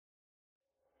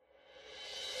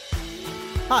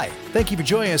Hi, thank you for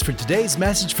joining us for today's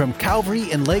message from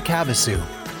Calvary in Lake Havasu.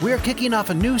 We are kicking off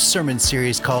a new sermon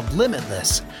series called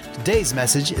Limitless. Today's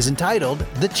message is entitled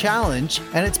The Challenge,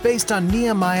 and it's based on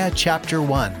Nehemiah chapter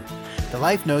 1. The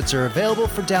life notes are available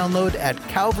for download at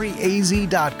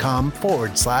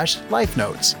calvaryaz.com/life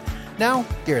notes. Now,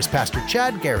 here's Pastor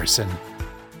Chad Garrison. I'm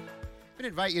going to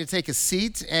invite you to take a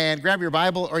seat and grab your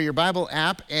Bible or your Bible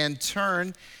app and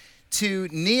turn to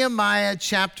Nehemiah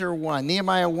chapter 1.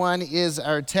 Nehemiah 1 is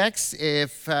our text.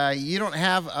 If you don't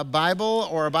have a Bible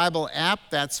or a Bible app,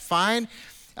 that's fine.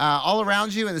 All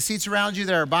around you, in the seats around you,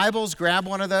 there are Bibles. Grab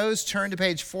one of those, turn to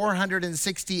page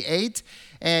 468,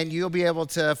 and you'll be able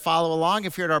to follow along.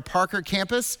 If you're at our Parker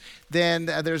campus, then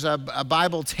there's a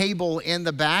Bible table in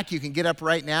the back. You can get up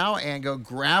right now and go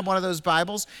grab one of those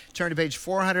Bibles, turn to page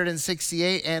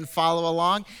 468, and follow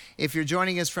along. If you're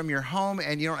joining us from your home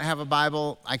and you don't have a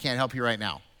Bible, I can't help you right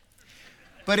now.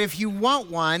 But if you want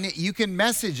one, you can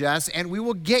message us, and we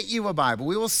will get you a Bible.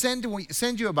 We will send you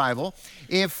a Bible.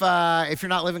 If you're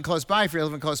not living close by, if you're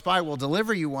living close by, we'll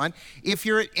deliver you one. If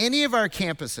you're at any of our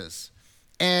campuses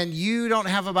and you don't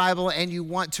have a Bible and you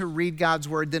want to read God's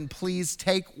Word, then please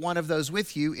take one of those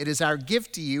with you. It is our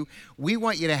gift to you. We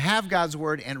want you to have God's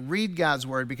Word and read God's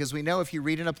Word, because we know if you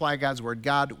read and apply God's Word,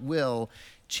 God will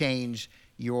change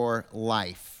your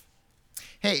life.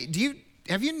 Hey,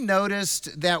 have you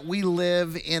noticed that we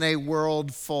live in a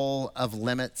world full of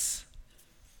limits?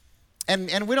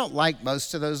 And we don't like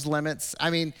most of those limits. I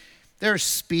mean, there are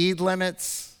speed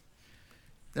limits.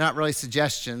 They're not really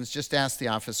suggestions, just ask the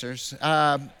officers.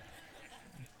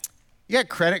 You got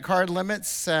credit card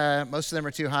limits. Most of them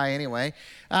are too high anyway.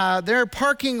 There are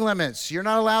parking limits. You're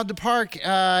not allowed to park,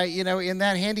 in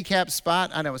that handicap spot.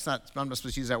 I know I'm not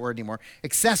supposed to use that word anymore.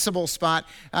 Accessible spot,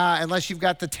 unless you've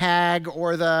got the tag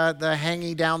or the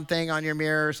hanging down thing on your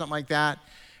mirror or something like that.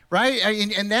 Right?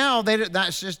 And now they don't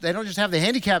just have the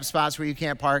handicap spots where you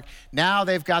can't park. Now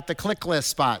they've got the click list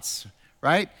spots,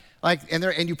 right?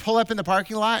 And you pull up in the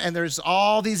parking lot and there's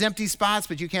all these empty spots,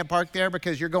 but you can't park there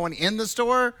because you're going in the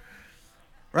store.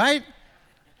 Right?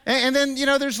 And then,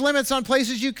 there's limits on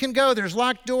places you can go. There's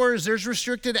locked doors. There's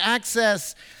restricted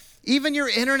access. Even your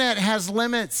internet has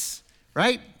limits,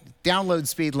 right? Download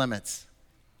speed limits.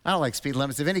 I don't like speed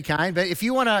limits of any kind, but if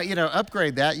you want to,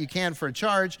 upgrade that, you can for a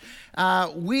charge.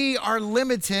 We are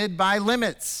limited by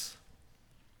limits.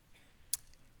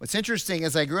 What's interesting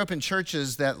is I grew up in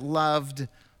churches that loved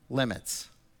limits,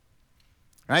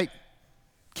 right?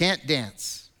 Can't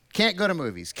dance, can't go to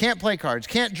movies, can't play cards,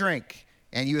 can't drink.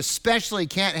 And you especially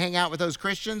can't hang out with those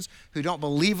Christians who don't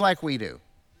believe like we do.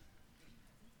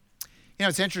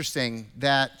 It's interesting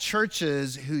that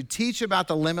churches who teach about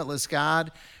the limitless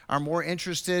God are more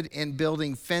interested in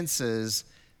building fences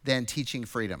than teaching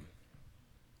freedom.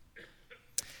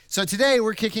 So today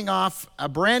we're kicking off a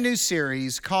brand new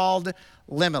series called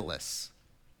Limitless.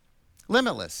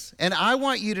 Limitless. And I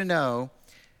want you to know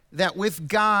that with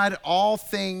God, all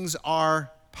things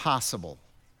are possible.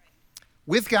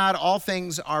 With God, all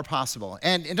things are possible.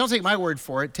 And don't take my word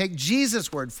for it. Take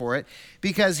Jesus' word for it,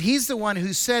 because he's the one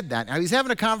who said that. Now, he's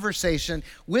having a conversation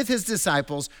with his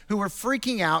disciples who were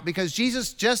freaking out because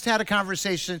Jesus just had a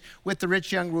conversation with the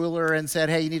rich young ruler and said,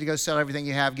 hey, you need to go sell everything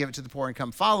you have, give it to the poor, and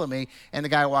come follow me. And the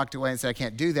guy walked away and said, I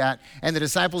can't do that. And the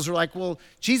disciples were like, well,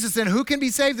 Jesus, then who can be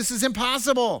saved? This is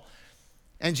impossible.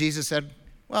 And Jesus said,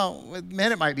 well, with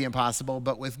men it might be impossible,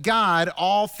 but with God,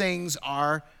 all things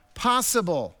are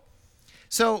possible.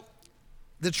 So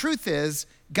the truth is,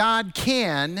 God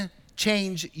can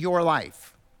change your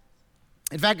life.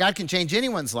 In fact, God can change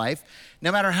anyone's life,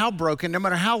 no matter how broken, no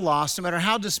matter how lost, no matter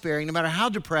how despairing, no matter how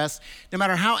depressed, no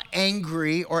matter how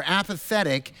angry or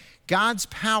apathetic. God's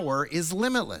power is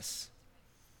limitless.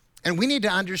 And we need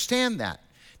to understand that.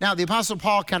 Now, the Apostle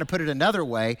Paul kind of put it another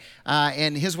way,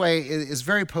 and his way is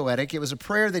very poetic. It was a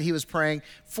prayer that he was praying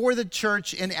for the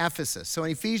church in Ephesus. So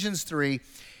in Ephesians 3,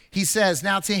 he says,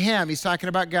 now to him, he's talking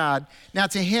about God, now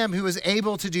to him who is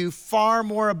able to do far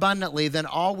more abundantly than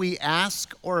all we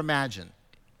ask or imagine.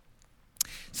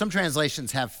 Some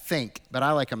translations have think, but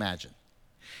I like imagine.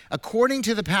 According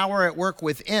to the power at work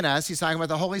within us, he's talking about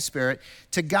the Holy Spirit,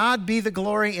 to God be the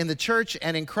glory in the church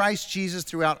and in Christ Jesus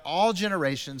throughout all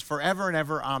generations, forever and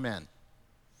ever, amen.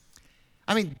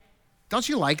 I mean, don't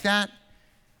you like that?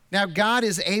 Now, God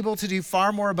is able to do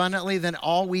far more abundantly than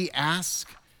all we ask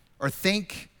or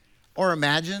think or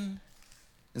imagine.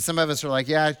 And some of us are like,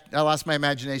 yeah, I lost my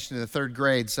imagination in the third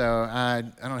grade, so I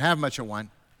don't have much of one.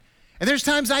 And there's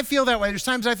times I feel that way. There's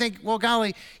times I think, well,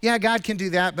 golly, yeah, God can do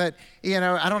that, but,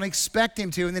 I don't expect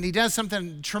him to. And then he does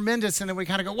something tremendous, and then we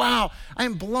kind of go, wow, I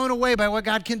am blown away by what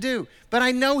God can do. But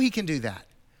I know he can do that.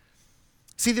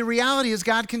 See, the reality is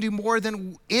God can do more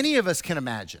than any of us can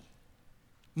imagine,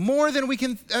 more than we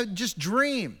can just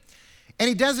dream. And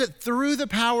he does it through the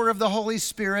power of the Holy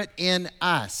Spirit in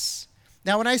us.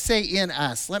 Now, when I say in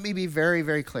us, let me be very,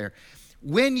 very clear.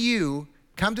 When you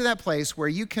come to that place where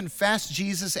you confess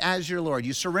Jesus as your Lord,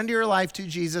 you surrender your life to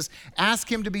Jesus, ask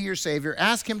him to be your Savior,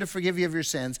 ask him to forgive you of your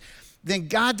sins, then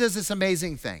God does this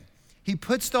amazing thing. He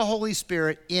puts the Holy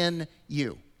Spirit in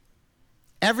you.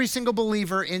 Every single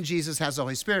believer in Jesus has the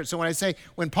Holy Spirit. So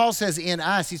when Paul says in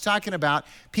us, he's talking about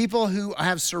people who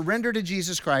have surrendered to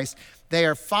Jesus Christ. They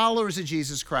are followers of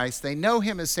Jesus Christ. They know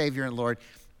him as Savior and Lord.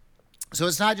 So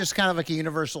it's not just kind of like a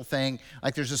universal thing,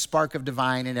 like there's a spark of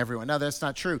divine in everyone. No, that's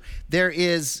not true. There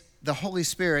is the Holy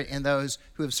Spirit in those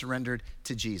who have surrendered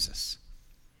to Jesus.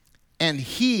 And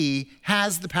he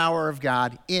has the power of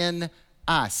God in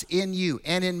us, in you,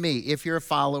 and in me, if you're a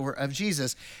follower of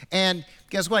Jesus. And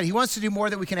guess what? He wants to do more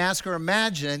than we can ask or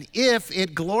imagine if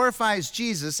it glorifies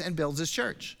Jesus and builds his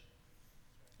church.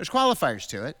 There's qualifiers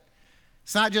to it.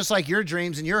 It's not just like your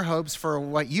dreams and your hopes for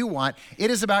what you want.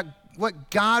 It is about what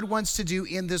God wants to do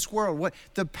in this world, what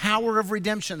the power of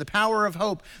redemption, the power of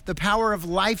hope, the power of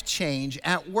life change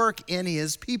at work in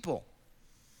his people.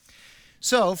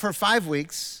 So for 5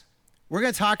 weeks, we're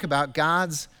going to talk about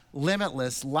God's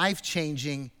limitless,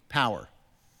 life-changing power.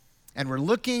 And we're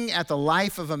looking at the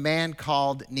life of a man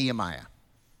called Nehemiah.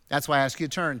 That's why I ask you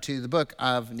to turn to the book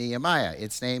of Nehemiah.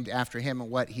 It's named after him and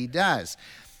what he does.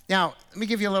 Now, let me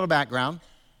give you a little background,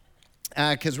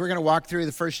 because we're going to walk through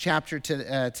the first chapter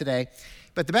today.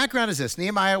 But the background is this.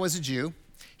 Nehemiah was a Jew.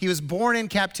 He was born in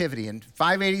captivity. In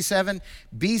 587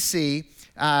 BC,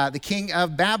 the king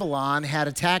of Babylon had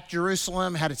attacked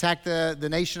Jerusalem, had attacked the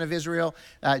nation of Israel,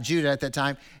 Judah at that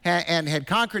time, and had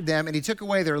conquered them, and he took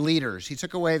away their leaders. He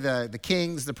took away the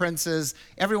kings, the princes,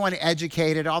 everyone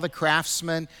educated, all the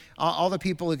craftsmen, all the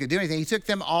people who could do anything. He took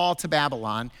them all to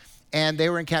Babylon. And they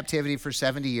were in captivity for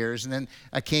 70 years. And then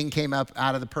a king came up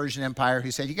out of the Persian Empire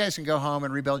who said, you guys can go home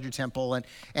and rebuild your temple.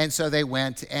 And so they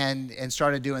went and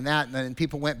started doing that. And then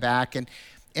people went back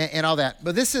and all that.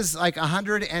 But this is like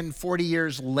 140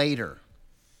 years later.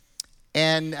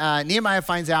 And Nehemiah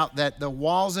finds out that the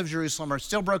walls of Jerusalem are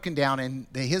still broken down and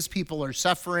his people are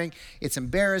suffering. It's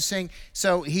embarrassing.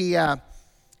 So he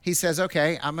says,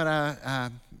 okay, I'm going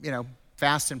to,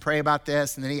 fast and pray about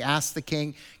this. And then he asks the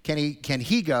king, can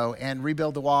he go and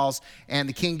rebuild the walls? And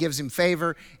the king gives him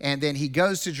favor. And then he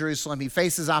goes to Jerusalem. He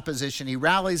faces opposition. He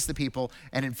rallies the people.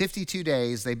 And in 52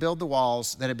 days, they build the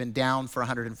walls that have been down for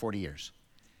 140 years.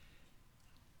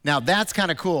 Now, that's kind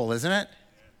of cool, isn't it?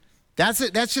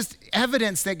 That's just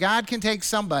evidence that God can take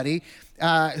somebody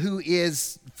who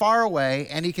is far away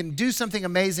and he can do something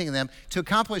amazing in them to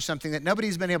accomplish something that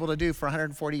nobody's been able to do for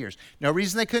 140 years. No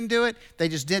reason they couldn't do it. They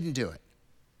just didn't do it.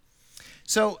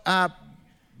 So,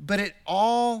 but it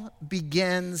all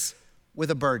begins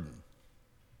with a burden.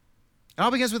 It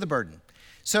all begins with a burden.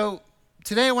 So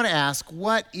today I want to ask,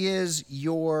 what is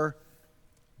your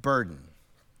burden?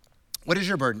 What is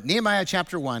your burden? Nehemiah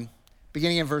chapter 1,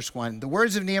 beginning in verse 1. The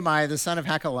words of Nehemiah, the son of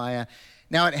Hakaliah.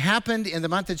 Now it happened in the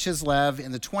month of Chislev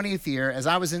in the 20th year, as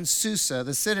I was in Susa,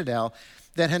 the citadel,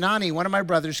 that Hanani, one of my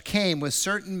brothers, came with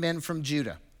certain men from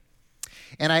Judah.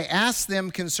 And I asked them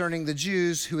concerning the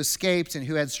Jews who escaped and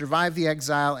who had survived the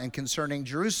exile and concerning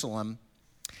Jerusalem.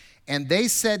 And they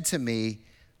said to me,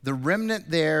 the remnant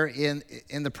there in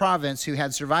the province who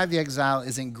had survived the exile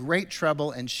is in great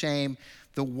trouble and shame.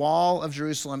 The wall of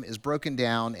Jerusalem is broken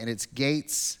down and its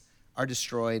gates are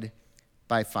destroyed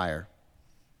by fire.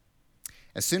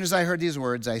 As soon as I heard these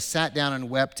words, I sat down and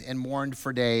wept and mourned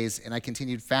for days, and I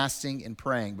continued fasting and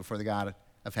praying before the God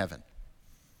of heaven.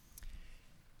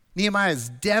 Nehemiah is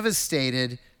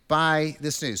devastated by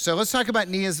this news. So let's talk about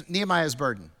Nehemiah's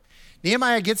burden.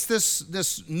 Nehemiah gets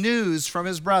this news from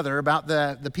his brother about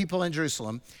the people in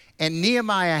Jerusalem, and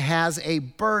Nehemiah has a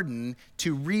burden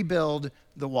to rebuild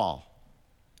the wall.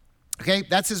 Okay,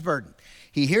 that's his burden.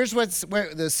 He hears where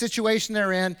the situation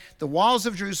they're in. The walls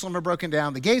of Jerusalem are broken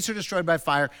down. The gates are destroyed by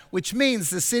fire, which means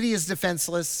the city is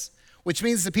defenseless, which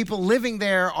means the people living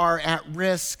there are at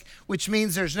risk, which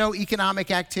means there's no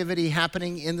economic activity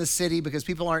happening in the city because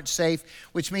people aren't safe,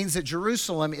 which means that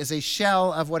Jerusalem is a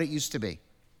shell of what it used to be.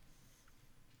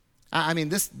 I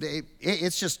mean,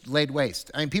 it's just laid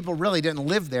waste. I mean, people really didn't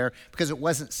live there because it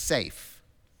wasn't safe.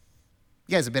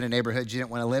 You guys have been in neighborhoods you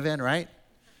didn't want to live in, right?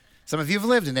 Some of you have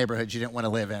lived in neighborhoods you didn't want to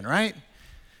live in, right?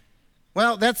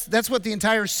 Well, that's what the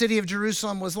entire city of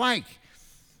Jerusalem was like.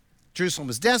 Jerusalem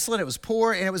was desolate, it was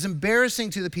poor, and it was embarrassing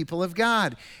to the people of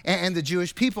God. And the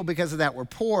Jewish people, because of that, were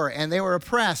poor, and they were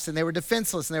oppressed, and they were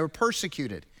defenseless, and they were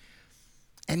persecuted.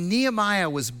 And Nehemiah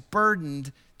was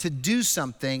burdened to do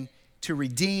something to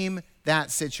redeem that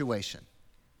situation.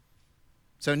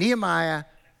 So Nehemiah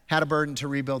had a burden to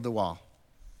rebuild the wall.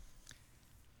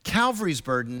 Calvary's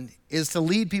burden is to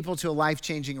lead people to a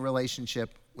life-changing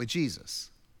relationship with Jesus.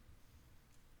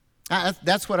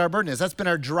 That's what our burden is. That's been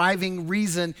our driving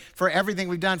reason for everything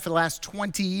we've done for the last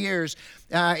 20 years.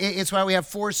 It's why we have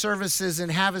 4 services in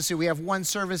Havasu. We have 1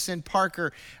 service in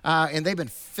Parker, and they've been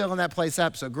filling that place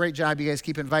up. So great job. You guys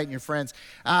keep inviting your friends.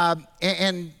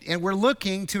 And we're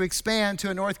looking to expand to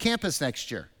a North Campus next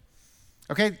year,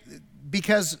 okay?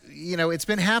 Because, it's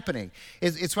been happening.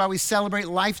 It's why we celebrate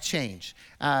life change.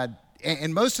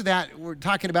 And most of that we're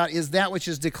talking about is that which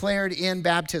is declared in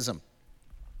baptism.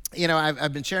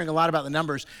 I've been sharing a lot about the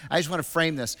numbers. I just want to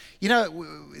frame this. We're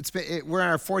in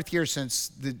our 4th year since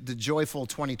the joyful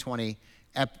 2020,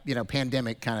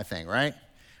 pandemic kind of thing, right?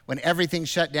 When everything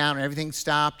shut down and everything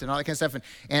stopped and all that kind of stuff.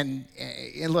 And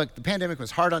look, the pandemic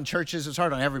was hard on churches. It was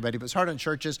hard on everybody, but it's hard on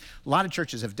churches. A lot of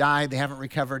churches have died. They haven't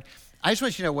recovered. I just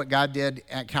want you to know what God did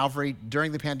at Calvary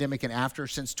during the pandemic and after.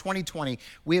 Since 2020,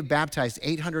 we have baptized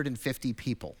 850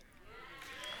 people.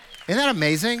 Isn't that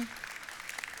amazing?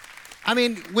 I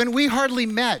mean, when we hardly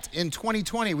met in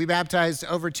 2020, we baptized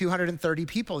over 230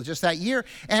 people just that year.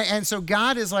 And so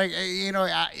God is like,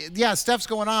 yeah, stuff's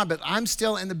going on, but I'm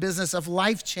still in the business of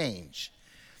life change.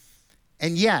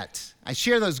 And yet, I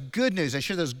share those good news, I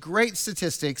share those great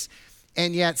statistics,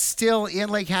 and yet still in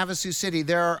Lake Havasu City,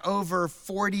 there are over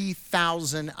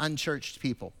 40,000 unchurched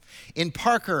people. In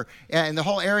Parker, in the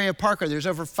whole area of Parker, there's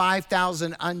over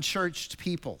 5,000 unchurched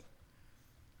people.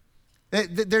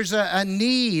 There's a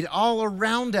need all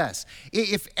around us.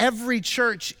 If every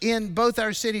church in both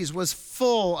our cities was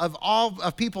full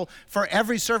of people for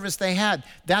every service they had,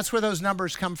 that's where those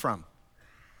numbers come from.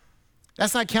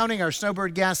 That's not counting our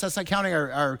snowbird guests. That's not counting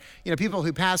our people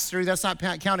who pass through. That's not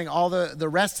counting all the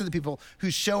rest of the people who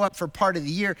show up for part of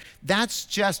the year. That's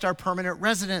just our permanent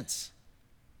residents.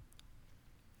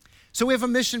 So we have a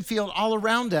mission field all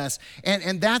around us,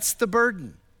 and that's the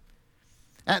burden.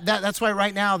 That's why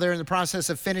right now they're in the process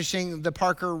of finishing the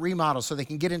Parker remodel so they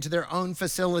can get into their own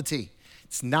facility.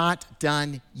 It's not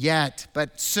done yet,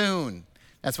 but soon.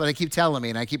 That's what they keep telling me,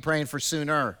 and I keep praying for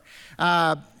sooner.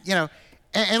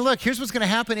 And look, here's what's going to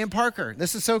happen in Parker.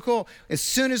 This is so cool. As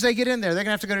soon as they get in there, they're going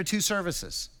to have to go to 2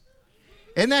 services.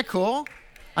 Isn't that cool?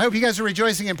 I hope you guys are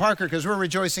rejoicing in Parker because we're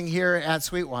rejoicing here at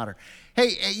Sweetwater.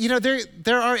 Hey,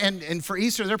 there are, and for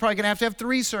Easter, they're probably going to have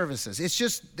 3 services. It's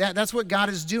just that's what God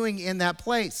is doing in that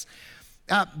place.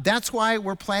 That's why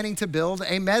we're planning to build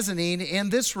a mezzanine in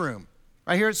this room,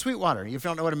 right here at Sweetwater. If you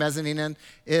don't know what a mezzanine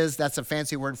is, that's a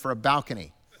fancy word for a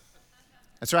balcony.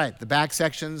 That's right. The back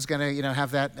section's going to,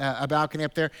 have that a balcony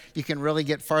up there. You can really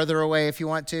get farther away if you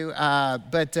want to.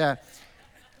 But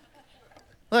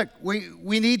look,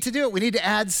 we need to do it. We need to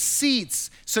add seats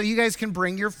so you guys can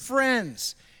bring your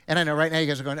friends. And I know right now you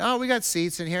guys are going, oh, we got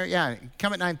seats in here. Yeah,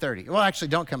 come at 9:30. Well, actually,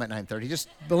 don't come at 9:30. Just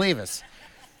believe us.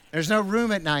 There's no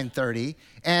room at 9:30.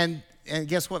 And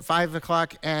guess what? 5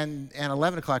 o'clock and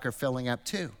 11 o'clock are filling up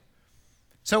too.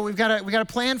 So we got to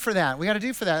plan for that. We got to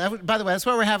do for that. By the way, that's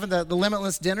why we're having the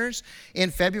Limitless dinners in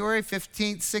February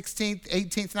 15th, 16th,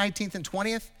 18th, 19th, and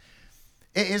 20th.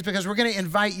 It is because we're going to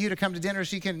invite you to come to dinner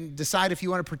so you can decide if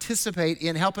you want to participate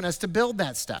in helping us to build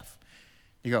that stuff.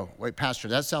 You go, wait, Pastor,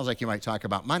 that sounds like you might talk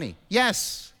about money.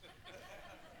 Yes.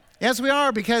 Yes, we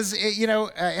are because,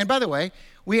 and by the way,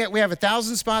 we have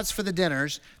 1,000 spots for the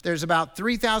dinners. There's about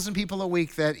 3,000 people a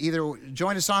week that either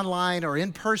join us online or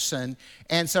in person.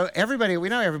 And so we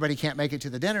know everybody can't make it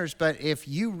to the dinners, but if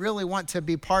you really want to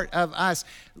be part of us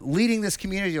leading this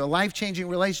community to a life-changing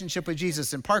relationship with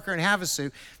Jesus in Parker and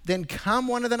Havasu, then come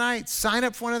one of the nights. Sign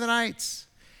up for one of the nights.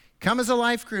 Come as a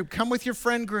life group. Come with your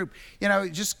friend group.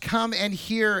 Just come and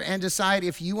hear and decide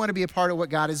if you want to be a part of what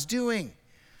God is doing.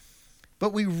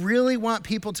 But we really want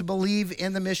people to believe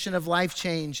in the mission of life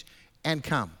change and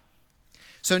come.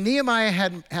 So Nehemiah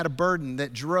had a burden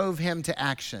that drove him to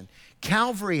action.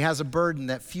 Calvary has a burden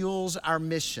that fuels our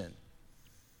mission.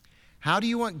 How do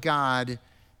you want God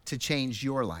to change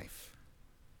your life?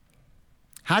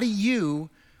 How do you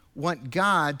want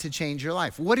God to change your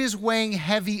life? What is weighing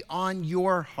heavy on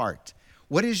your heart?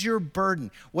 What is your burden?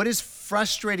 What is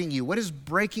frustrating you? What is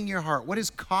breaking your heart? What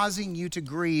is causing you to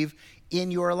grieve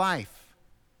in your life?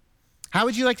 How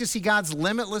would you like to see God's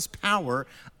limitless power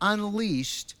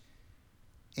unleashed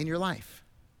in your life?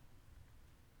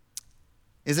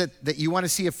 Is it that you want to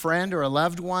see a friend or a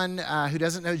loved one who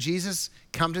doesn't know Jesus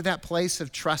come to that place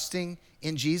of trusting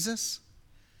in Jesus?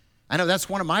 I know that's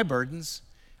one of my burdens.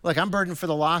 Look, I'm burdened for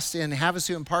the lost in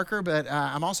Havasu and Parker, but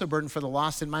I'm also burdened for the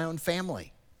lost in my own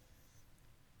family.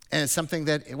 And it's something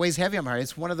that it weighs heavy on my heart.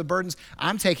 It's one of the burdens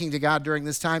I'm taking to God during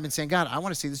this time and saying, God, I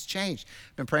want to see this change.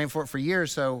 I've been praying for it for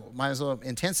years, so might as well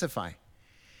intensify.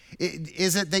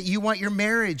 Is it that you want your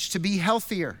marriage to be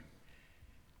healthier?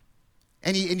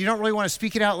 And you don't really want to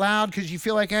speak it out loud because you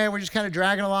feel like, hey, we're just kind of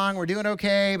dragging along, we're doing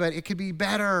okay, but it could be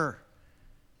better.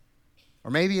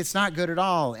 Or maybe it's not good at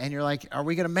all, and you're like, are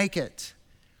we going to make it?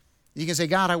 You can say,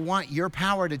 God, I want your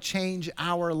power to change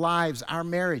our lives, our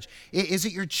marriage. Is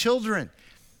it your children?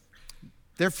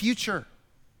 Their future,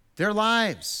 their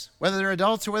lives, whether they're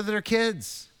adults or whether they're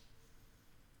kids,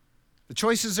 the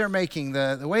choices they're making,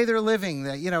 the way they're living,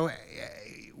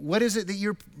 what is it that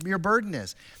your burden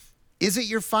is? Is it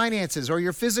your finances or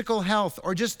your physical health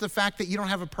or just the fact that you don't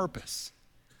have a purpose?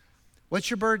 What's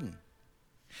your burden?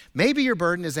 Maybe your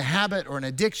burden is a habit or an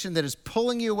addiction that is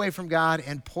pulling you away from God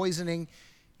and poisoning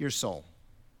your soul.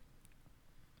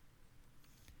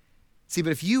 See,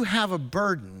 but if you have a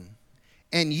burden,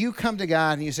 and you come to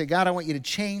God and you say, God, I want you to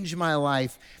change my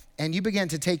life, and you begin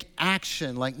to take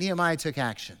action like Nehemiah took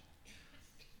action,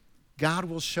 God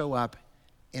will show up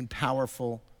in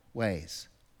powerful ways.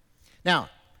 Now,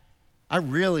 I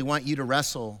really want you to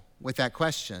wrestle with that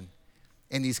question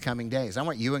in these coming days. I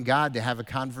want you and God to have a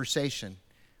conversation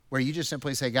where you just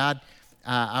simply say, God,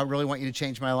 I really want you to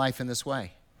change my life in this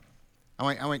way.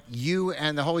 I want you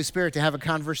and the Holy Spirit to have a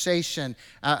conversation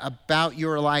about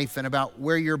your life and about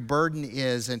where your burden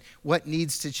is and what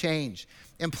needs to change.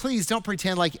 And please don't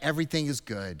pretend like everything is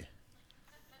good.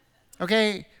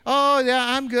 Okay? Oh,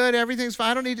 yeah, I'm good. Everything's fine.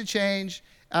 I don't need to change.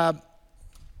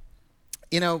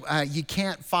 You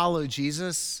can't follow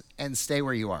Jesus and stay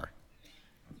where you are.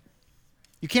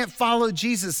 You can't follow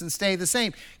Jesus and stay the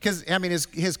same because,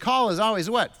 his call is always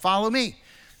what? Follow me.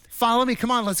 Follow me. Come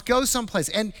on, let's go someplace.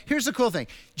 And here's the cool thing.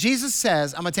 Jesus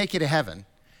says, I'm going to take you to heaven,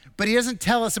 but he doesn't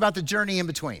tell us about the journey in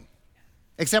between,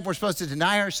 except we're supposed to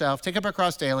deny ourselves, take up our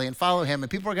cross daily, and follow him, and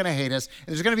people are going to hate us, and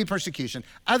there's going to be persecution.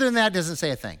 Other than that, it doesn't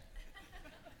say a thing,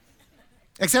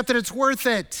 except that it's worth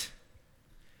it.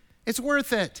 It's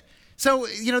worth it. So,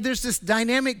 there's this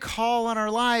dynamic call on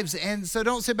our lives, and so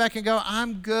don't sit back and go,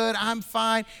 I'm good, I'm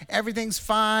fine, everything's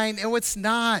fine. No, it's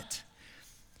not.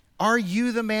 Are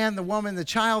you the man, the woman, the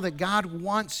child that God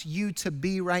wants you to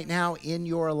be right now in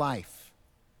your life?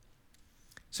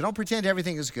 So don't pretend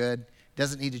everything is good,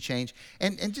 doesn't need to change.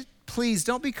 And just please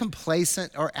don't be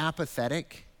complacent or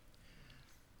apathetic.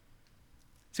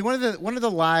 See, one of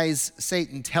the lies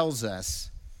Satan tells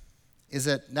us is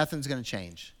that nothing's going to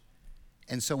change.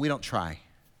 And so we don't try.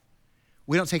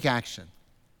 We don't take action.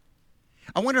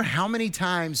 I wonder how many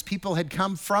times people had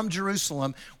come from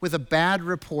Jerusalem with a bad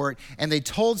report and they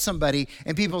told somebody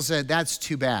and people said, that's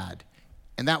too bad.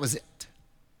 And that was it.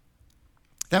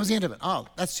 That was the end of it. Oh,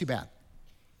 that's too bad.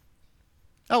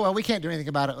 Oh, well, we can't do anything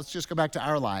about it. Let's just go back to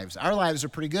our lives. Our lives are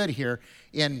pretty good here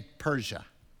in Persia.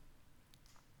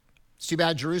 It's too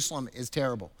bad Jerusalem is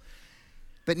terrible.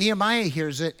 But Nehemiah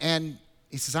hears it and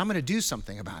he says, I'm going to do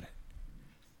something about it.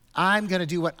 I'm going to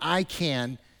do what I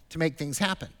can to make things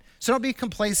happen. So don't be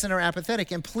complacent or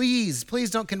apathetic. And please, please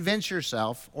don't convince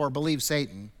yourself or believe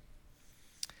Satan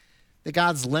that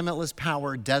God's limitless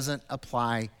power doesn't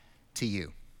apply to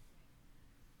you.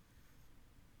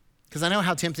 Because I know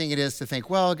how tempting it is to think,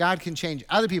 well, God can change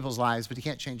other people's lives, but he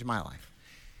can't change my life.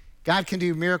 God can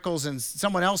do miracles in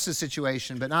someone else's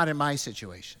situation, but not in my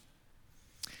situation.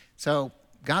 So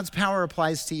God's power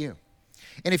applies to you.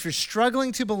 And if you're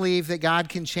struggling to believe that God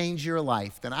can change your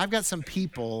life, then I've got some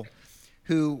people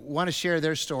who want to share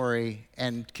their story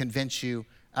and convince you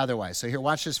otherwise. So here,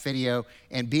 watch this video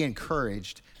and be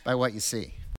encouraged by what you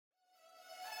see.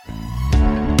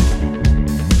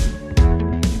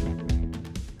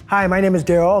 Hi, my name is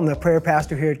Daryl. I'm the prayer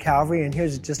pastor here at Calvary, and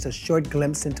here's just a short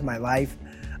glimpse into my life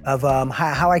of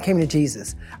how I came to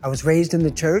Jesus. I was raised in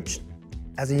the church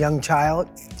as a young child,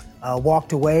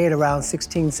 walked away at around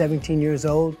 16, 17 years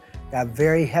old, got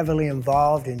very heavily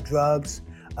involved in drugs,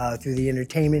 through the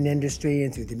entertainment industry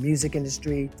and through the music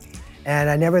industry. And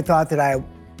I never thought that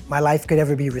my life could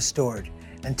ever be restored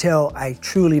until I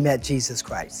truly met Jesus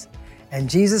Christ. And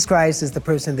Jesus Christ is the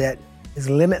person that is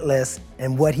limitless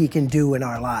in what he can do in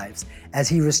our lives as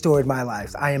he restored my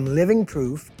life. I am living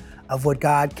proof of what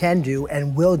God can do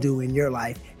and will do in your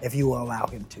life if you will allow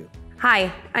him to.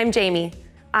 Hi, I'm Jamie.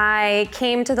 I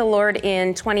came to the Lord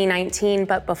in 2019,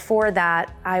 but before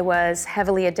that, I was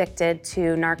heavily addicted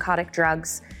to narcotic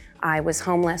drugs. I was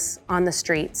homeless on the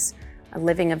streets,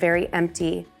 living a very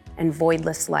empty and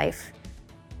voidless life.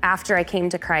 After I came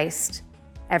to Christ,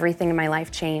 everything in my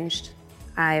life changed.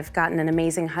 I've gotten an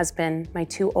amazing husband, my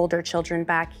 2 older children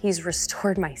back. He's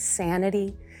restored my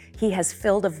sanity. He has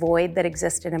filled a void that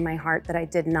existed in my heart that I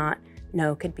did not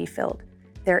know could be filled.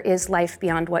 There is life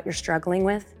beyond what you're struggling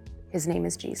with. His name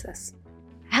is Jesus.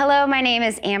 Hello, my name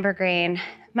is Amber Green.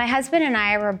 My husband and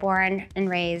I were born and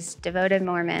raised devoted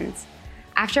Mormons.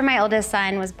 After my oldest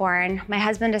son was born, my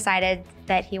husband decided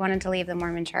that he wanted to leave the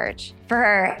Mormon church.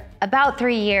 For about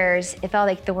 3 years, it felt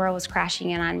like the world was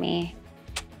crashing in on me.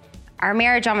 Our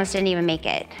marriage almost didn't even make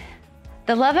it.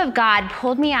 The love of God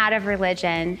pulled me out of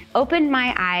religion, opened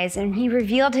my eyes, and he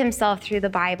revealed himself through the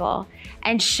Bible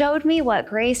and showed me what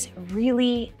grace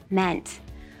really meant.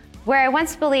 Where I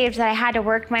once believed that I had to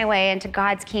work my way into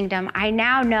God's kingdom, I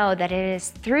now know that it is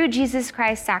through Jesus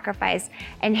Christ's sacrifice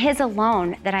and his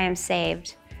alone that I am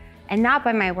saved, and not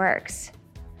by my works.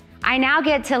 I now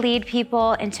get to lead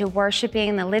people into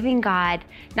worshiping the living God,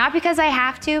 not because I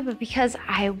have to, but because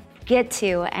I get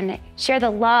to, and share the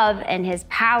love and his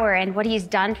power and what he's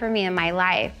done for me in my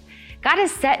life. God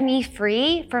has set me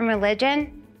free from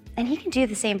religion, and he can do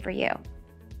the same for you.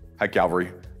 Hi,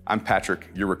 Calvary. I'm Patrick,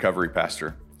 your recovery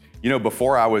pastor. You know,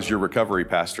 before I was your recovery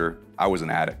pastor, I was an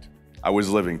addict. I was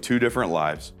living 2 different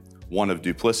lives, one of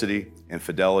duplicity,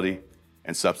 infidelity,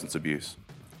 and substance abuse.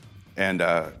 And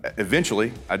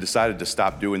eventually, I decided to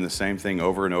stop doing the same thing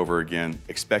over and over again,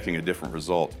 expecting a different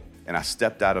result, and I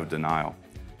stepped out of denial.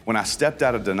 When I stepped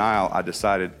out of denial, I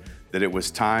decided that it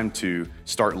was time to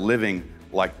start living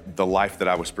like the life that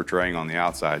I was portraying on the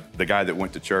outside. The guy that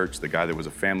went to church, the guy that was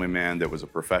a family man, that was a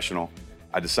professional.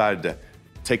 I decided to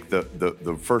take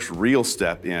the first real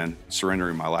step in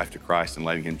surrendering my life to Christ and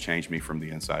letting him change me from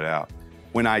the inside out.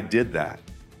 When I did that,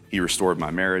 he restored my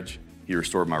marriage, he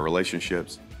restored my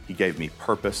relationships, he gave me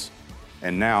purpose,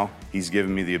 and now he's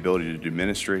given me the ability to do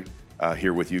ministry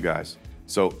here with you guys.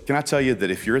 So can I tell you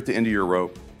that if you're at the end of your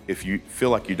rope, if you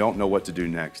feel like you don't know what to do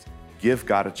next, give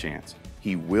God a chance.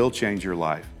 He will change your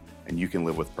life, and you can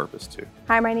live with purpose too.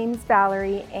 Hi, my name is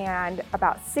Valerie, and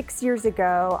about 6 years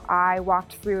ago, I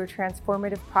walked through a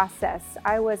transformative process.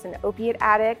 I was an opiate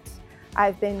addict.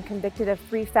 I've been convicted of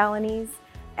 3 felonies,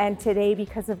 and today,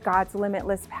 because of God's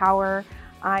limitless power,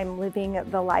 I'm living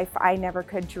the life I never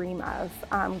could dream of.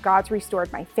 God's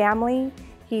restored my family.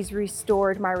 He's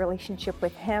restored my relationship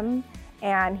with him,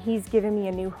 and he's given me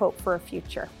a new hope for a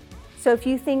future. So if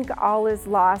you think all is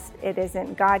lost, it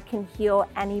isn't. God can heal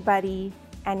anybody,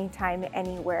 anytime,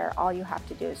 anywhere. All you have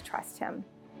to do is trust him.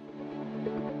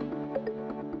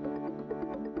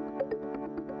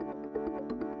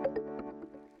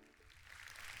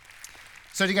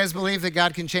 So do you guys believe that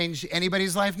God can change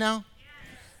anybody's life now?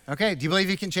 Yes. Okay, do you believe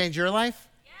he can change your life?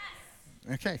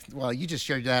 Yes. Okay, well, you just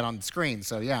shared that on the screen,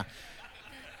 so yeah.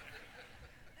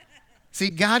 See,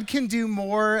 God can do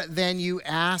more than you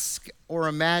ask or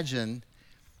imagine,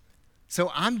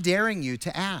 so I'm daring you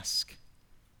to ask.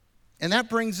 And that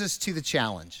brings us to the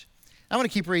challenge. I want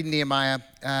to keep reading Nehemiah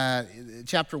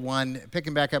chapter 1,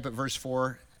 picking back up at verse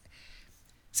 4.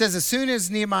 It says, as soon as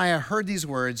Nehemiah heard these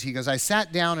words, he goes, I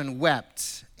sat down and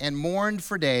wept and mourned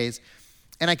for days,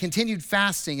 and I continued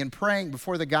fasting and praying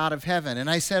before the God of heaven. And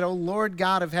I said, O Lord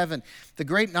God of heaven, the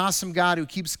great and awesome God who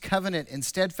keeps covenant and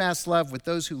steadfast love with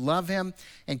those who love him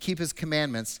and keep his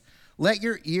commandments, let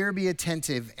your ear be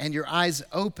attentive and your eyes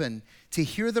open to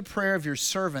hear the prayer of your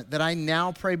servant that I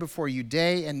now pray before you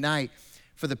day and night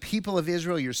for the people of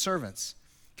Israel, your servants,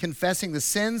 confessing the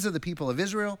sins of the people of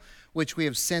Israel, which we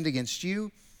have sinned against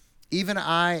you. Even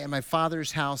I and my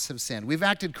father's house have sinned. We've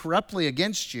acted corruptly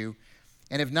against you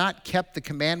and have not kept the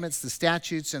commandments, the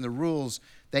statutes, and the rules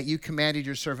that you commanded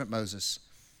your servant Moses.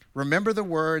 Remember the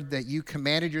word that you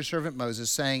commanded your servant Moses,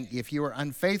 saying, if you are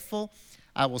unfaithful,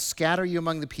 I will scatter you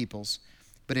among the peoples.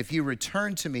 But if you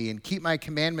return to me and keep my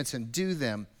commandments and do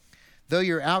them, though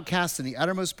you're outcast in the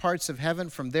uttermost parts of heaven,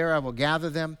 from there I will gather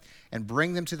them and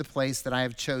bring them to the place that I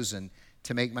have chosen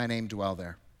to make my name dwell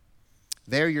there.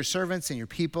 They are your servants and your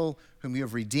people, whom you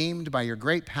have redeemed by your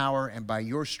great power and by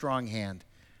your strong hand.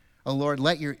 O Lord,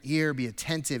 let your ear be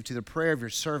attentive to the prayer of your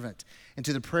servant and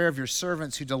to the prayer of your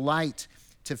servants who delight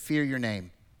to fear your name.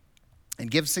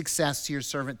 And give success to your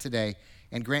servant today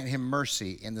and grant him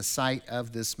mercy in the sight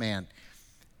of this man.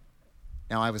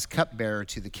 Now I was cupbearer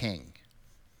to the king.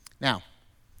 Now,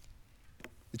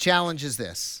 the challenge is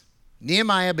this.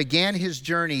 Nehemiah began his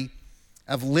journey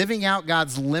of living out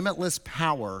God's limitless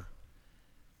power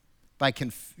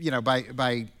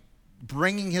by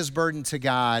bringing his burden to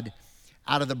God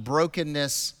out of the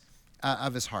brokenness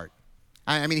of his heart.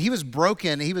 I mean, he was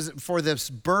broken. He was for this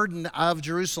burden of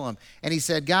Jerusalem. And he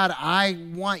said, God, I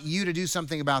want you to do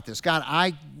something about this. God,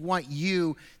 I want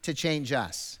you to change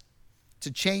us, to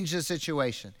change the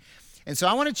situation. And so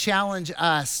I want to challenge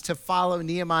us to follow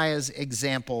Nehemiah's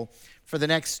example for the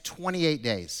next 28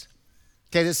 days.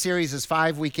 Okay, this series is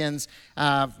 5 weekends.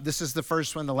 This is the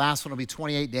first one. The last one will be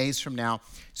 28 days from now.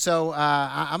 So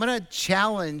I'm going to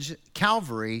challenge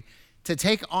Calvary to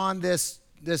take on this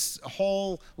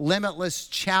whole Limitless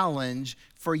challenge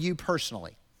for you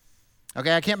personally.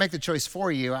 Okay, I can't make the choice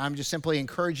for you. I'm just simply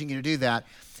encouraging you to do that.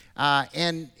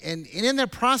 And in the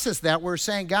process of that, we're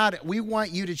saying, God, we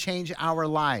want you to change our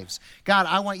lives. God,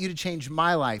 I want you to change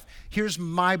my life. Here's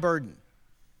my burden.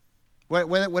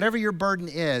 Whatever your burden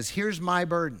is, here's my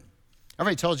burden. I've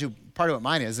already told you part of what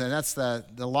mine is, and that's the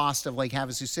lost of Lake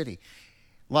Havasu City.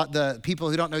 The people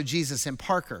who don't know Jesus in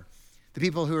Parker, the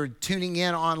people who are tuning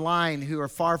in online who are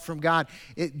far from God.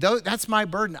 That's my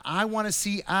burden. I want to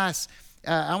see us,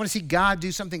 I want to see God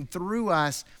do something through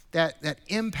us that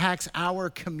impacts our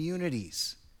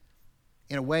communities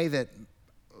in a way that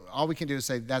all we can do is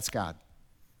say, that's God.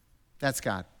 That's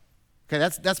God. Okay,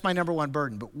 that's my number one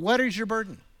burden. But what is your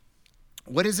burden?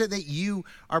 What is it that you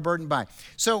are burdened by?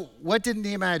 So what did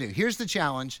Nehemiah do? Here's the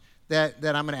challenge that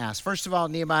I'm going to ask. First of all,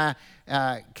 Nehemiah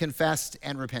confessed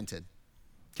and repented.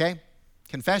 Okay?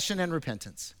 Confession and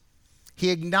repentance. He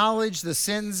acknowledged the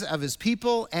sins of his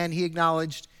people and he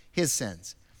acknowledged his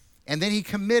sins. And then he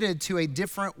committed to a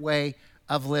different way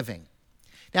of living.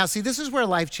 Now, see, this is where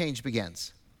life change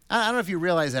begins. I don't know if you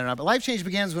realize that or not, but life change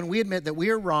begins when we admit that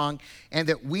we are wrong and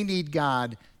that we need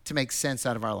God to make sense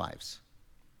out of our lives.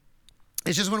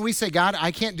 It's just when we say, God,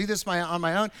 I can't do this on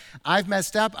my own. I've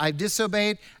messed up. I've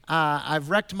disobeyed.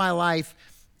 I've wrecked my life.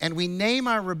 And we name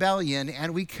our rebellion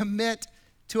and we commit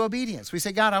to obedience. We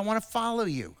say, God, I want to follow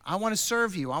you. I want to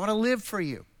serve you. I want to live for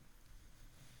you.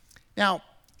 Now,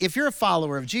 if you're a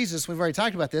follower of Jesus, we've already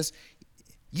talked about this,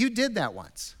 you did that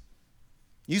once.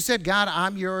 You said, God,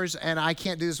 I'm yours and I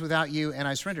can't do this without you, and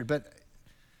I surrendered. But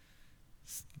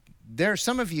there are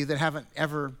some of you that haven't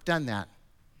ever done that.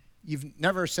 You've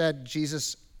never said,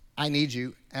 Jesus, I need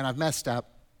you, and I've messed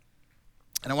up,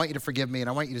 and I want you to forgive me, and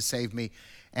I want you to save me,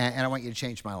 and I want you to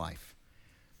change my life.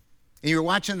 And you were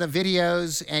watching the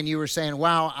videos, and you were saying,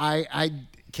 wow,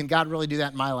 can God really do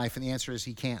that in my life? And the answer is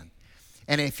he can.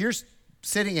 And if you're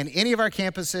sitting in any of our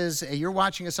campuses, you're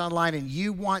watching us online, and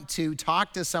you want to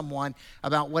talk to someone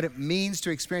about what it means to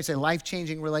experience a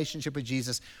life-changing relationship with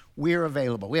Jesus, we're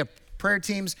available. We have prayer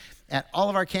teams at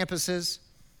all of our campuses.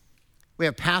 We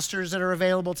have pastors that are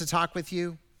available to talk with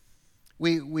you.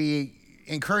 We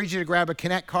encourage you to grab a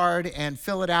Connect card and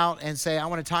fill it out and say, I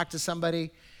want to talk to somebody.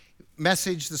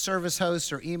 Message the service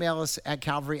host or email us at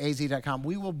calvaryaz.com.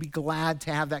 We will be glad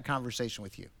to have that conversation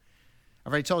with you.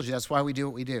 I've already told you that's why we do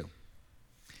what we do.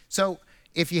 So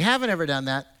if you haven't ever done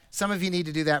that, some of you need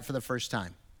to do that for the first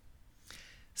time.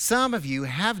 Some of you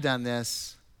have done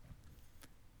this,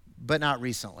 but not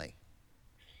recently.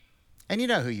 And you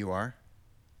know who you are.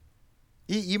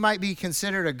 You might be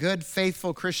considered a good,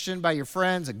 faithful Christian by your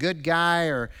friends, a good guy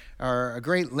or a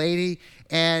great lady,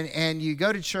 and you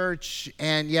go to church,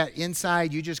 and yet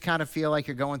inside you just kind of feel like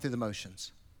you're going through the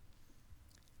motions.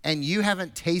 And you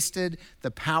haven't tasted the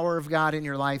power of God in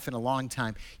your life in a long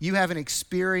time. You haven't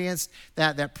experienced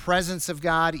that presence of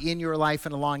God in your life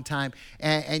in a long time.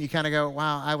 And you kind of go,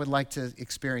 wow, I would like to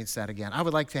experience that again. I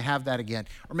would like to have that again.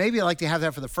 Or maybe I'd like to have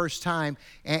that for the first time,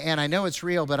 and I know it's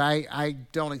real, but I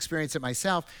don't experience it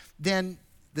myself. Then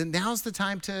now's the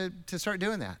time to start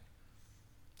doing that.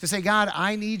 To say, God,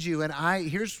 I need you, and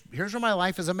here's where my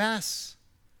life is a mess.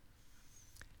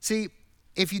 See,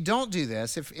 if you don't do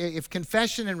this, if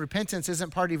confession and repentance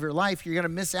isn't part of your life, you're going to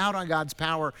miss out on God's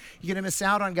power. You're going to miss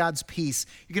out on God's peace.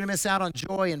 You're going to miss out on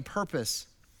joy and purpose.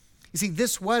 You see,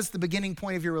 this was the beginning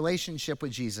point of your relationship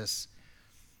with Jesus,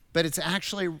 but it's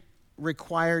actually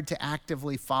required to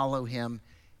actively follow him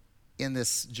in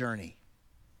this journey.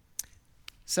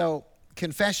 So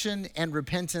confession and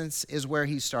repentance is where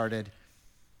he started,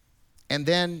 and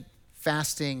then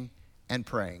fasting and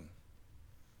praying.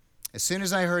 As soon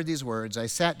as I heard these words, I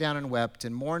sat down and wept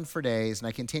and mourned for days, and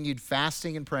I continued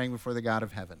fasting and praying before the God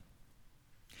of heaven.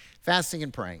 Fasting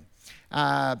and praying.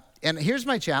 And here's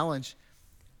my challenge.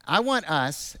 I want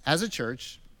us, as a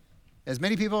church, as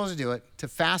many people as do it, to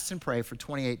fast and pray for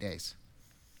 28 days.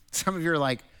 Some of you are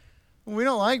like, we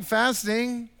don't like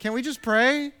fasting. Can we just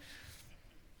pray?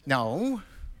 No.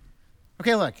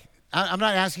 Okay, look, I'm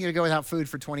not asking you to go without food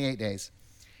for 28 days.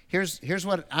 Here's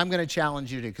what I'm going to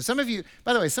challenge you to do. Because some of you,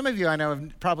 by the way, some of you I know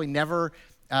have probably never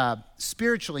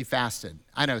spiritually fasted.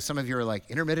 I know some of you are like,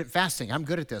 intermittent fasting, I'm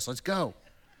good at this, let's go.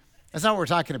 That's not what we're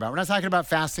talking about. We're not talking about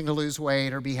fasting to lose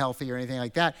weight or be healthy or anything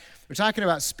like that. We're talking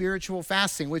about spiritual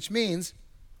fasting, which means,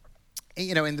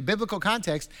 in the biblical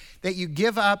context, that you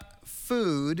give up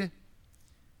food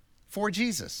for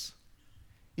Jesus.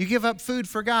 You give up food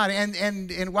for God.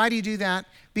 And why do you do that?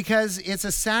 Because it's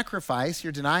a sacrifice.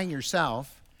 You're denying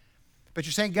yourself. But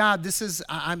you're saying, God,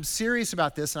 I'm serious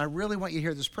about this, and I really want you to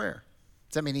hear this prayer.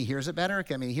 Does that mean he hears it better?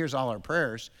 I mean, he hears all our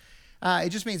prayers. It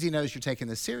just means he knows you're taking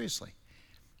this seriously.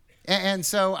 And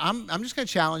so I'm just going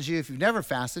to challenge you, if you've never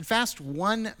fasted, fast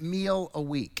one meal a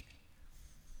week.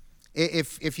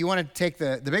 If you want to take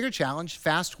the bigger challenge,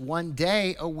 fast one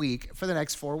day a week for the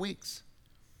next 4 weeks.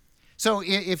 So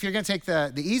if you're going to take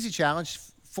the easy challenge,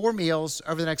 4 meals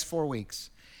over the next 4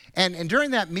 weeks. And during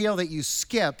that meal that you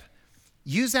skip,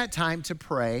 use that time to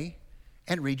pray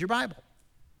and read your Bible.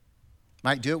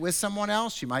 Might do it with someone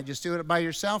else. You might just do it by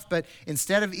yourself. But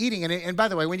instead of eating, and by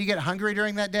the way, when you get hungry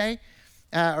during that day,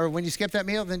 or when you skip that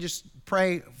meal, then just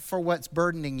pray for what's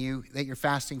burdening you that you're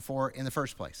fasting for in the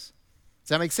first place. Does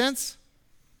that make sense?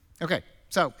 Okay,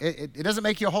 so it doesn't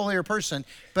make you a holier person,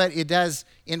 but it does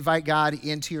invite God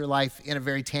into your life in a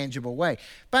very tangible way.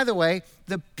 By the way,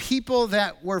 the people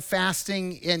that were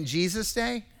fasting in Jesus'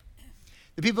 day,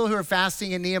 the people who were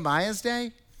fasting in Nehemiah's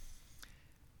day,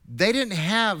 they didn't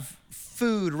have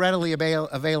food readily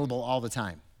available all the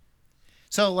time.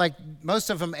 So like most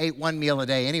of them ate one meal a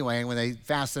day anyway, and when they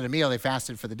fasted a meal, they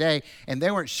fasted for the day, and they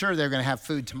weren't sure they were going to have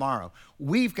food tomorrow.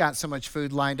 We've got so much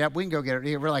food lined up, we can go get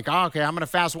it. We're like, oh, okay, I'm going to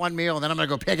fast one meal, and then I'm going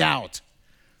to go pig out.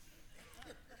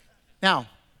 Now,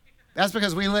 that's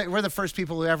because we're the first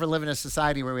people who ever live in a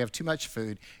society where we have too much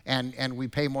food, and we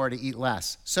pay more to eat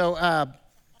less. So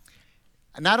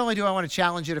not only do I want to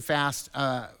challenge you to fast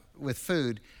with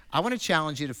food, I want to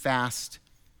challenge you to fast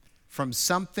from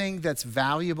something that's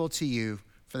valuable to you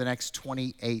for the next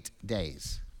 28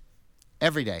 days.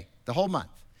 Every day, the whole month.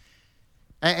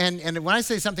 And when I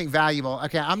say something valuable,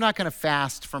 okay, I'm not going to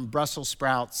fast from Brussels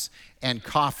sprouts and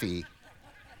coffee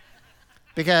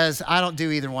because I don't do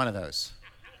either one of those.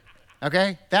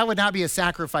 Okay? That would not be a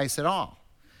sacrifice at all.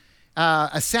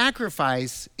 A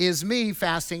sacrifice is me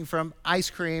fasting from ice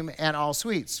cream and all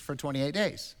sweets for 28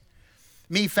 days.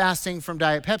 Me fasting from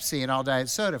Diet Pepsi and all diet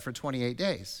soda for 28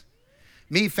 days.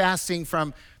 Me fasting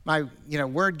from my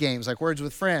word games like Words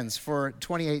with Friends for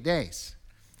 28 days.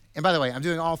 And by the way, I'm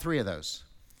doing all 3 of those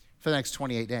for the next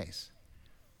 28 days.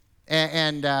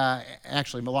 And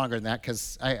actually longer than that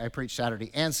because I preach Saturday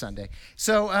and Sunday.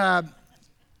 So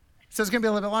it's going to be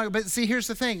a little bit longer. But see, here's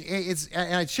the thing.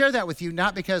 And I share that with you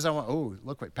not because I want, oh,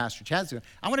 look what Pastor Chad's doing.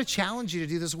 I want to challenge you to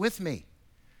do this with me.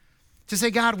 To say,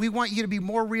 God, we want you to be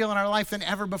more real in our life than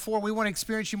ever before. We want to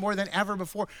experience you more than ever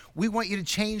before. We want you to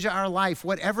change our life,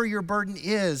 whatever your burden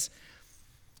is.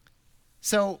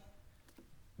 So,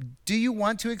 do you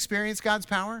want to experience God's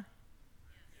power?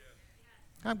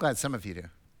 I'm glad some of you do.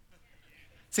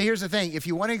 See, here's the thing. If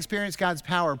you want to experience God's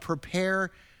power,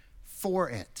 prepare for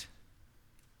it.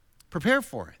 Prepare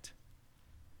for it.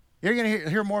 You're going to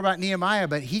hear more about Nehemiah,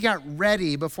 but he got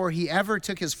ready before he ever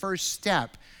took his first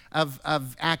step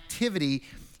of activity.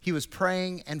 He was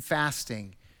praying and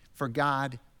fasting for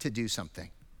God to do something.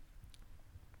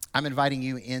 I'm inviting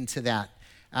you into that.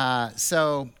 I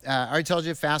already told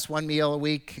you, fast one meal a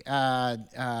week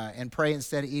and pray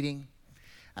instead of eating.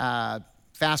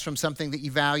 Fast from something that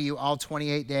you value all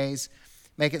 28 days.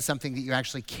 Make it something that you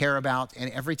actually care about.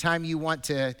 And every time you want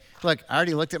to, look, I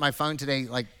already looked at my phone today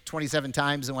like 27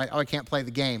 times and went, oh, I can't play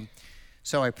the game.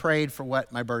 So I prayed for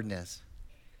what my burden is.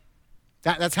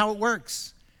 That's how it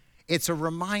works. It's a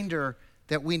reminder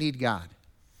that we need God.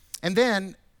 And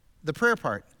then the prayer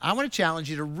part. I want to challenge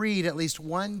you to read at least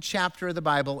one chapter of the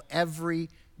Bible every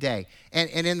day. And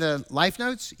in the life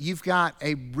notes, you've got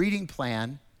a reading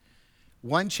plan,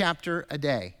 one chapter a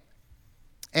day.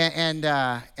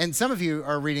 And some of you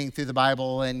are reading through the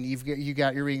Bible and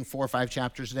you're reading 4 or 5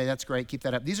 chapters a day. That's great. Keep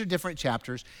that up. These are different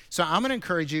chapters. So I'm going to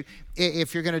encourage you,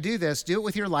 if you're going to do this, do it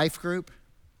with your life group.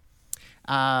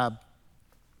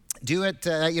 Do it,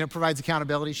 provides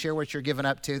accountability. Share what you're giving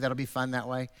up to. That'll be fun that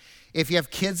way. If you have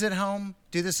kids at home,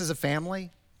 do this as a family.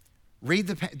 Read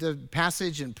the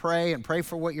passage and pray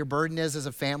for what your burden is as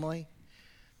a family.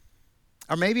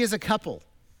 Or maybe as a couple,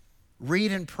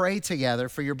 read and pray together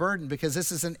for your burden because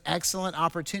this is an excellent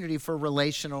opportunity for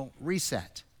relational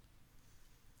reset.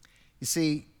 You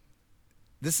see,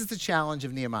 this is the challenge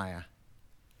of Nehemiah.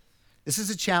 This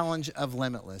is a challenge of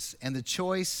Limitless, and the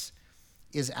choice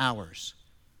is ours.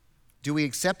 Do we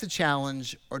accept the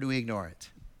challenge or do we ignore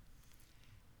it?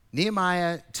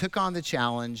 Nehemiah took on the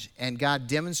challenge, and God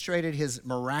demonstrated his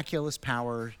miraculous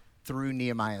power through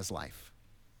Nehemiah's life.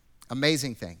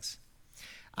 Amazing things.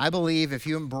 I believe if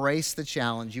you embrace the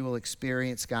challenge, you will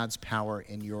experience God's power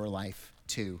in your life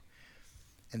too.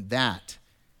 And that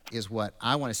is what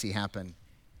I want to see happen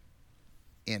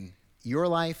in your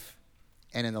life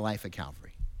and in the life of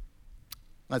Calvary.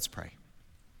 Let's pray.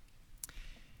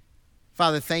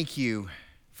 Father, thank you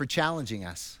for challenging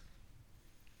us.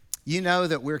 You know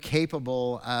that we're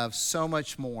capable of so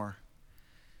much more,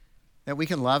 that we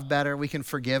can love better, we can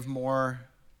forgive more,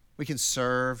 we can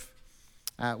serve,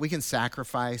 we can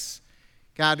sacrifice.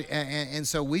 God, and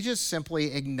so we just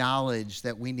simply acknowledge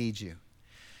that we need you.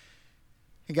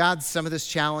 And God, some of this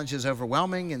challenge is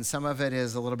overwhelming and some of it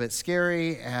is a little bit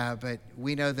scary, but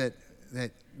we know that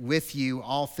with you,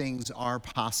 all things are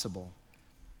possible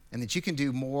and that you can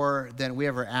do more than we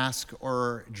ever ask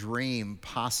or dream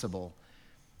possible.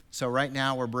 So right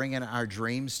now, we're bringing our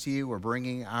dreams to you. We're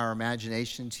bringing our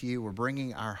imagination to you. We're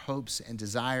bringing our hopes and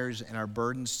desires and our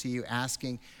burdens to you,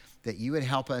 asking that you would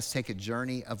help us take a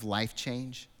journey of life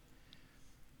change.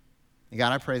 And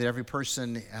God, I pray that every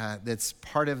person that's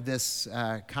part of this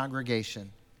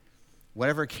congregation,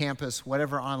 whatever campus,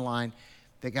 whatever online,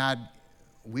 that God,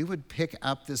 we would pick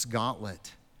up this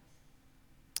gauntlet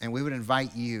and we would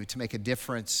invite you to make a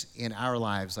difference in our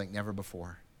lives like never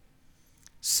before,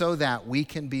 so that we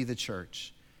can be the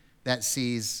church that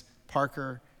sees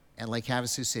Parker and Lake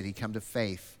Havasu City come to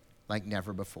faith like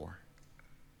never before.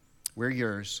 We're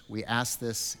yours. We ask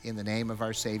this in the name of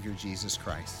our Savior, Jesus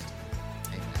Christ.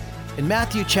 Amen. In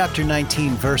Matthew chapter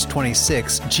 19, verse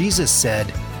 26, Jesus said,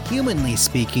 "Humanly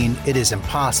speaking, it is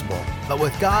impossible, but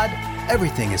with God,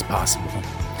 everything is possible."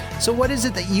 So what is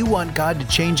it that you want God to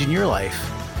change in your life?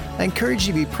 I encourage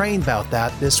you to be praying about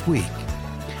that this week.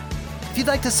 If you'd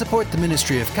like to support the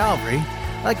ministry of Calvary,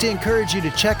 I'd like to encourage you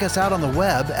to check us out on the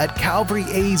web at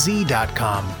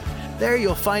calvaryaz.com. There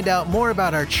you'll find out more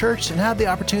about our church and have the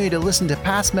opportunity to listen to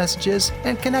past messages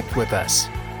and connect with us.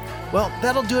 Well,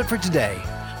 that'll do it for today.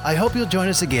 I hope you'll join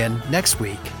us again next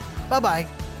week.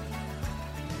 Bye-bye.